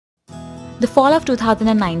The fall of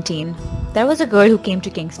 2019, there was a girl who came to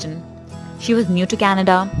Kingston. She was new to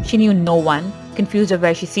Canada, she knew no one, confused of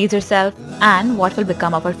where she sees herself and what will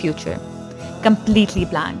become of her future. Completely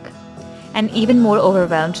blank. And even more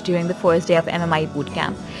overwhelmed during the first day of MMI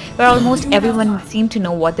bootcamp, where almost everyone seemed to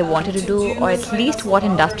know what they wanted to do or at least what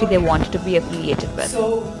industry they wanted to be affiliated with.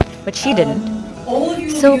 But she didn't.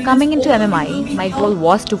 So coming into MMI, my goal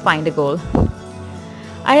was to find a goal.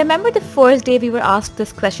 I remember the first day we were asked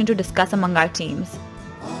this question to discuss among our teams.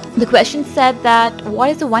 The question said that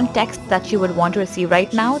what is the one text that you would want to receive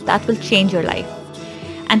right now that will change your life?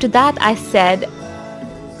 And to that I said,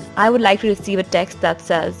 I would like to receive a text that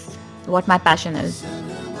says what my passion is.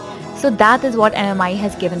 So that is what MMI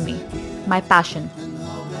has given me, my passion.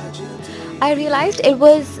 I realized it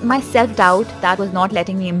was my self-doubt that was not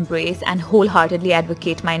letting me embrace and wholeheartedly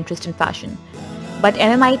advocate my interest in fashion. But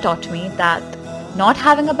MMI taught me that not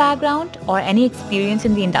having a background or any experience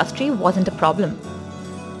in the industry wasn't a problem.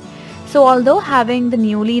 So although having the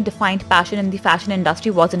newly defined passion in the fashion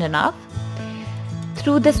industry wasn't enough,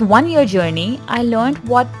 through this one-year journey, I learned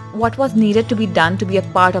what was needed to be done to be a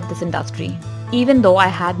part of this industry, even though I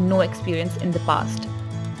had no experience in the past.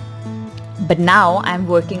 But now I'm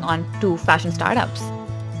working on 2 fashion startups.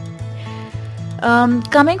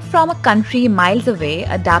 Coming from a country miles away,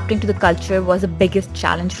 adapting to the culture was the biggest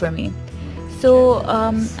challenge for me. So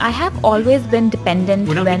I have always been dependent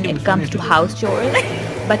when it comes to house chores,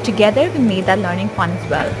 but together we made that learning fun as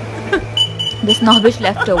well. The snobbish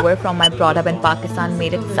leftover from my brought up in Pakistan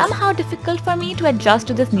made it somehow difficult for me to adjust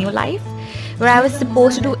to this new life, where I was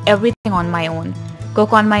supposed to do everything on my own,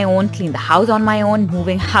 cook on my own, clean the house on my own,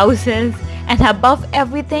 moving houses, and above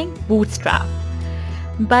everything, bootstrap.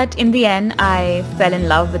 But in the end, I fell in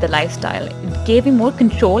love with the lifestyle. It gave me more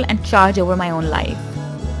control and charge over my own life.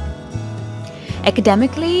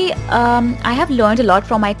 Academically, I have learned a lot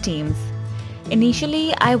from my teams.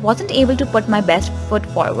 Initially, I wasn't able to put my best foot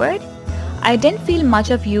forward. I didn't feel much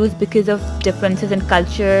of use because of differences in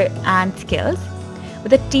culture and skills. But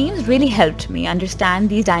the teams really helped me understand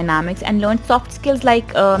these dynamics and learn soft skills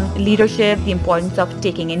like leadership, the importance of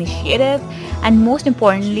taking initiative, and most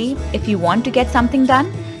importantly, if you want to get something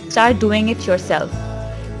done, start doing it yourself.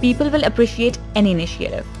 People will appreciate any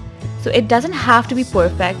initiative. So it doesn't have to be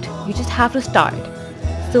perfect, you just have to start.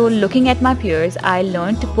 So looking at my peers, I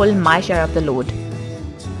learned to pull my share of the load.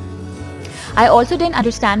 I also didn't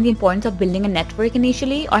understand the importance of building a network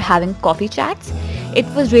initially or having coffee chats. It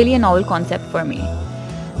was really a novel concept for me.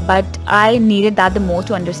 But I needed that the most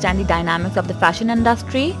to understand the dynamics of the fashion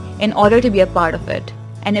industry in order to be a part of it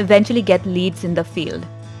and eventually get leads in the field.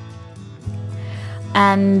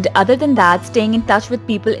 And other than that, staying in touch with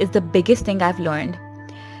people is the biggest thing I've learned.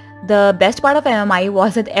 The best part of MMI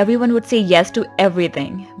was that everyone would say yes to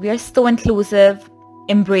everything. We are so inclusive,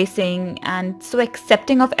 embracing, and so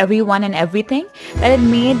accepting of everyone and everything that it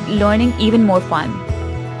made learning even more fun.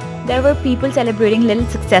 There were people celebrating little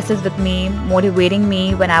successes with me, motivating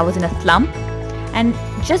me when I was in a slump, and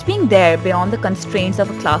just being there beyond the constraints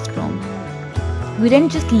of a classroom. We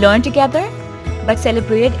didn't just learn together, but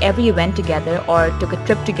celebrated every event together or took a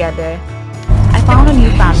trip together. I found a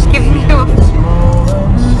new family.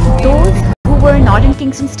 Those who were not in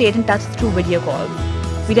Kingston stayed in touch through video calls.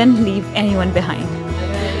 We didn't leave anyone behind.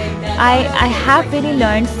 I have really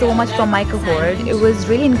learned so much from my cohort. It was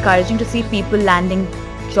really encouraging to see people landing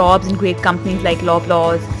jobs in great companies like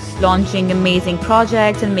Loblaws, launching amazing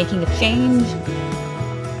projects and making a change.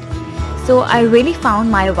 So I really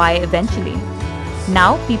found my why eventually.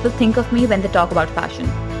 Now people think of me when they talk about fashion.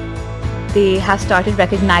 They have started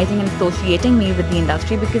recognizing and associating me with the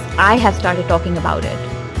industry because I have started talking about it.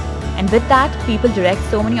 And with that, people direct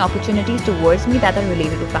so many opportunities towards me that are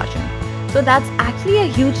related to fashion. So that's actually a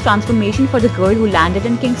huge transformation for the girl who landed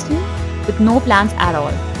in Kingston with no plans at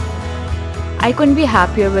all. I couldn't be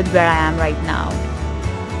happier with where I am right now.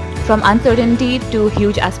 From uncertainty to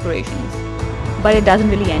huge aspirations. But it doesn't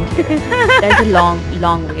really end here. There's a long,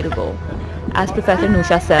 long way to go. As Professor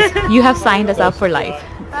Nusha says, you have signed us up for life.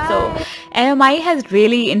 So MMI has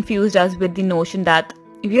really infused us with the notion that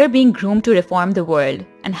we are being groomed to reform the world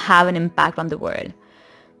and have an impact on the world.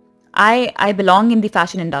 I belong in the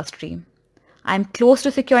fashion industry. I'm close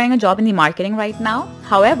to securing a job in the marketing right now.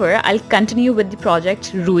 However, I'll continue with the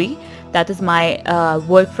project Rui, that is my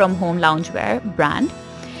work from home loungewear brand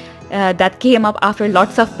that came up after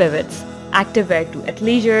lots of pivots. Activewear to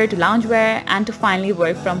athleisure to loungewear and to finally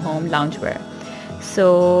work from home loungewear.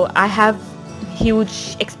 So I have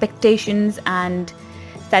huge expectations and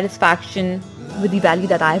satisfaction with the value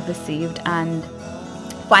that I've received, and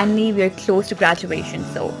finally we're close to graduation,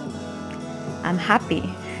 so I'm happy.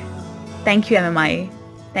 Thank you, MMI.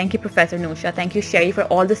 Thank you, Professor Nusha. Thank you, Sherry, for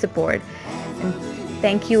all the support. And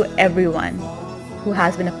thank you, everyone who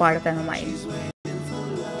has been a part of MMI.